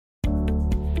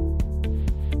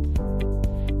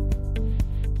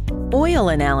Oil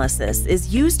analysis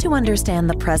is used to understand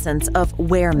the presence of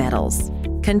wear metals,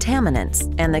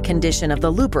 contaminants, and the condition of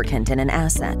the lubricant in an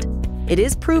asset. It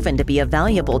is proven to be a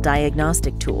valuable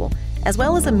diagnostic tool, as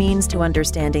well as a means to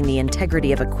understanding the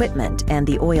integrity of equipment and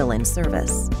the oil in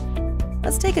service.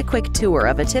 Let's take a quick tour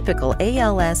of a typical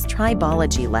ALS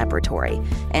Tribology laboratory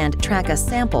and track a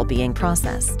sample being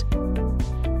processed.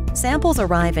 Samples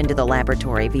arrive into the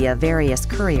laboratory via various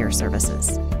courier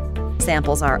services.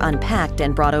 Samples are unpacked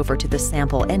and brought over to the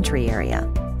sample entry area.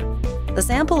 The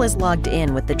sample is logged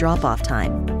in with the drop-off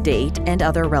time, date, and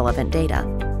other relevant data.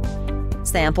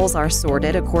 Samples are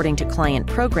sorted according to client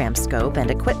program scope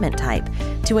and equipment type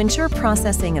to ensure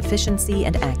processing efficiency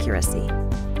and accuracy.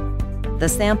 The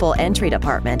sample entry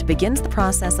department begins the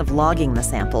process of logging the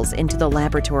samples into the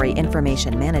laboratory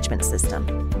information management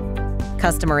system.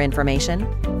 Customer information,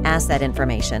 asset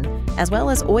information, as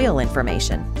well as oil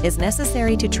information is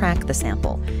necessary to track the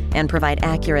sample and provide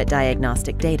accurate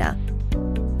diagnostic data.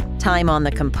 Time on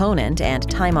the component and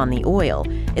time on the oil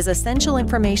is essential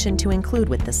information to include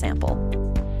with the sample.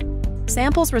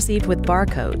 Samples received with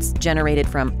barcodes generated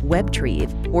from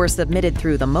WebTrieve or submitted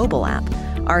through the mobile app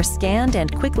are scanned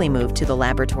and quickly moved to the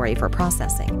laboratory for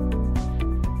processing.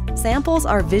 Samples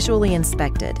are visually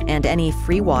inspected and any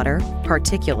free water,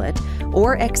 particulate,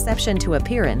 or exception to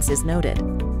appearance is noted.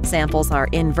 Samples are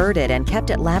inverted and kept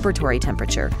at laboratory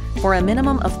temperature for a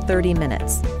minimum of 30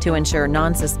 minutes to ensure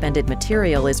non-suspended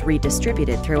material is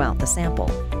redistributed throughout the sample.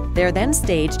 They're then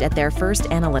staged at their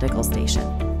first analytical station.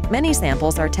 Many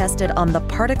samples are tested on the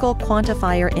Particle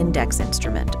Quantifier Index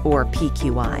Instrument, or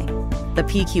PQI. The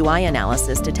PQI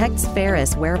analysis detects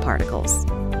ferrous wear particles.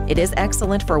 It is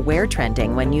excellent for wear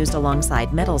trending when used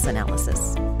alongside metals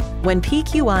analysis. When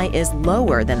PQI is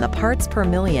lower than the parts per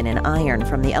million in iron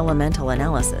from the elemental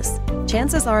analysis,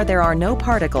 chances are there are no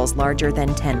particles larger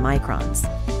than 10 microns.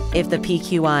 If the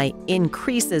PQI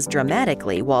increases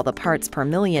dramatically while the parts per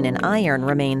million in iron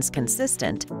remains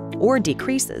consistent or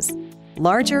decreases,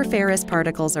 larger ferrous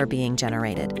particles are being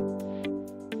generated.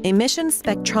 Emission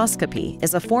spectroscopy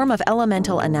is a form of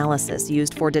elemental analysis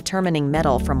used for determining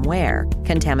metal from wear,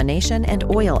 contamination, and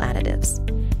oil additives.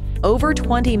 Over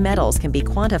 20 metals can be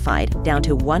quantified down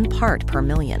to 1 part per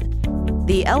million.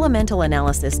 The elemental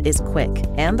analysis is quick,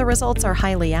 and the results are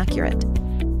highly accurate.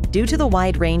 Due to the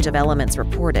wide range of elements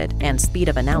reported and speed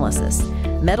of analysis,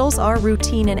 metals are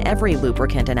routine in every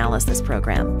lubricant analysis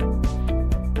program.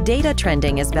 Data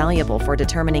trending is valuable for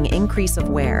determining increase of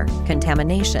wear,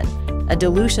 contamination, a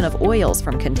dilution of oils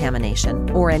from contamination,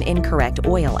 or an incorrect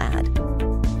oil add.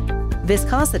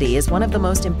 Viscosity is one of the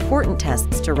most important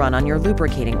tests to run on your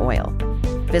lubricating oil.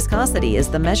 Viscosity is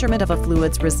the measurement of a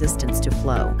fluid's resistance to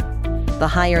flow. The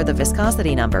higher the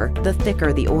viscosity number, the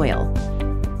thicker the oil.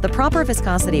 The proper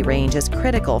viscosity range is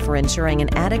critical for ensuring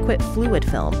an adequate fluid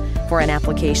film for an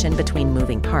application between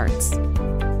moving parts.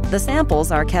 The samples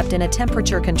are kept in a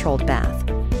temperature-controlled bath.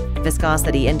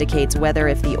 Viscosity indicates whether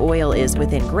if the oil is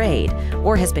within grade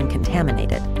or has been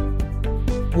contaminated.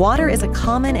 Water is a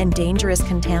common and dangerous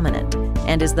contaminant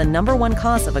and is the #1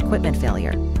 cause of equipment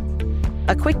failure.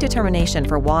 A quick determination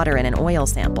for water in an oil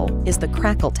sample is the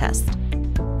crackle test.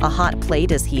 A hot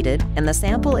plate is heated and the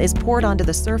sample is poured onto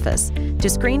the surface to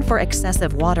screen for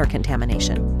excessive water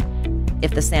contamination.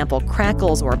 If the sample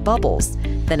crackles or bubbles,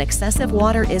 then excessive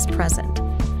water is present.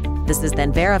 This is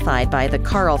then verified by the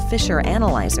Carl Fisher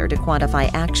analyzer to quantify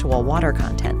actual water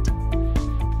content.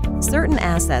 Certain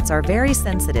assets are very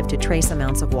sensitive to trace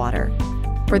amounts of water.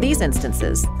 For these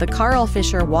instances, the Carl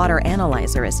Fisher water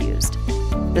analyzer is used.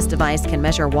 This device can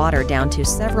measure water down to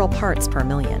several parts per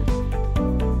million.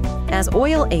 As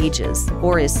oil ages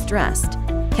or is stressed,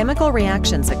 chemical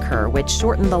reactions occur which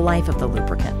shorten the life of the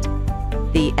lubricant.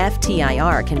 The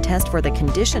FTIR can test for the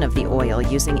condition of the oil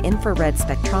using infrared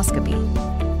spectroscopy.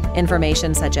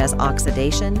 Information such as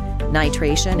oxidation,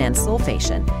 nitration, and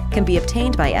sulfation can be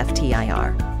obtained by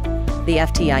FTIR. The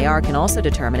FTIR can also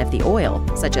determine if the oil,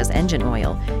 such as engine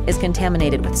oil, is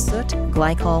contaminated with soot,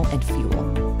 glycol, and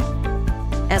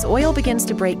fuel. As oil begins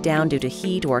to break down due to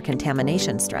heat or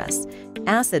contamination stress,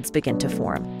 acids begin to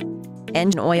form.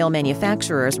 Engine oil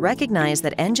manufacturers recognize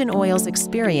that engine oils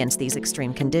experience these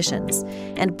extreme conditions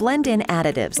and blend in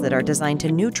additives that are designed to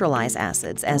neutralize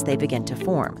acids as they begin to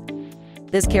form.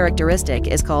 This characteristic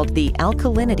is called the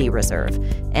alkalinity reserve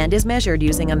and is measured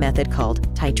using a method called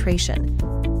titration.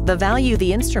 The value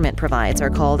the instrument provides are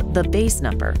called the base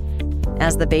number.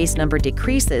 As the base number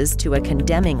decreases to a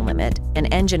condemning limit, an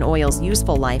engine oil's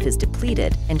useful life is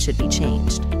depleted and should be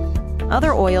changed.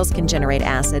 Other oils can generate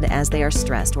acid as they are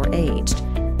stressed or aged.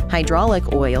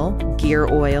 Hydraulic oil, gear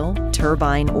oil,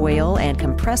 turbine oil, and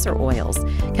compressor oils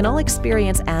can all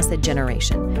experience acid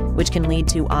generation, which can lead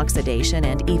to oxidation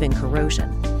and even corrosion.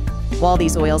 While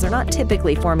these oils are not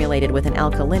typically formulated with an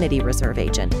alkalinity reserve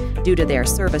agent due to their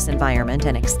service environment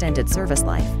and extended service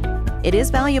life, it is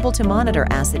valuable to monitor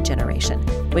acid generation,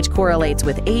 which correlates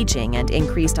with aging and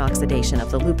increased oxidation of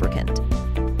the lubricant.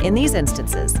 In these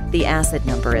instances, the acid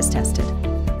number is tested.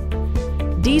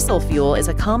 Diesel fuel is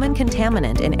a common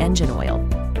contaminant in engine oil.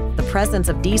 The presence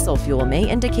of diesel fuel may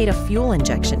indicate a fuel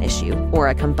injection issue or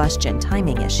a combustion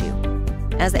timing issue.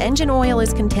 As engine oil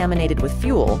is contaminated with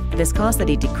fuel,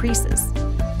 viscosity decreases,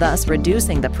 thus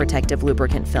reducing the protective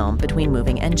lubricant film between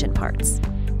moving engine parts.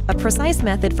 A precise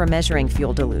method for measuring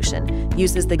fuel dilution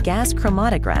uses the gas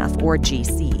chromatograph, or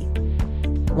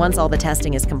GC. Once all the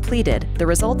testing is completed, the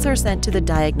results are sent to the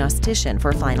diagnostician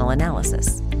for final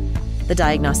analysis. The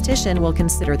diagnostician will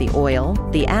consider the oil,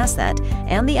 the asset,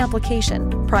 and the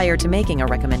application prior to making a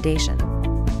recommendation.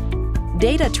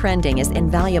 Data trending is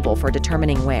invaluable for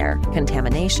determining where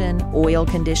contamination, oil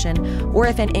condition, or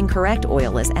if an incorrect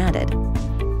oil is added.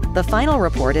 The final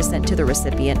report is sent to the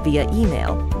recipient via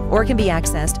email or can be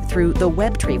accessed through the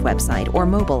WebTree website or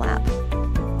mobile app.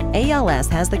 ALS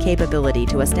has the capability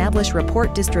to establish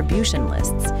report distribution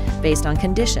lists based on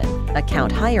condition,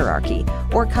 account hierarchy,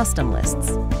 or custom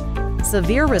lists.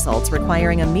 Severe results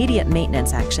requiring immediate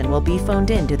maintenance action will be phoned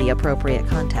in to the appropriate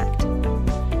contact.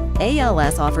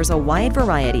 ALS offers a wide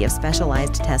variety of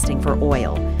specialized testing for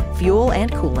oil, fuel,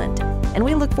 and coolant, and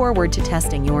we look forward to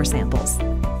testing your samples.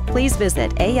 Please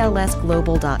visit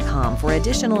alsglobal.com for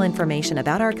additional information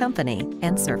about our company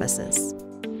and services.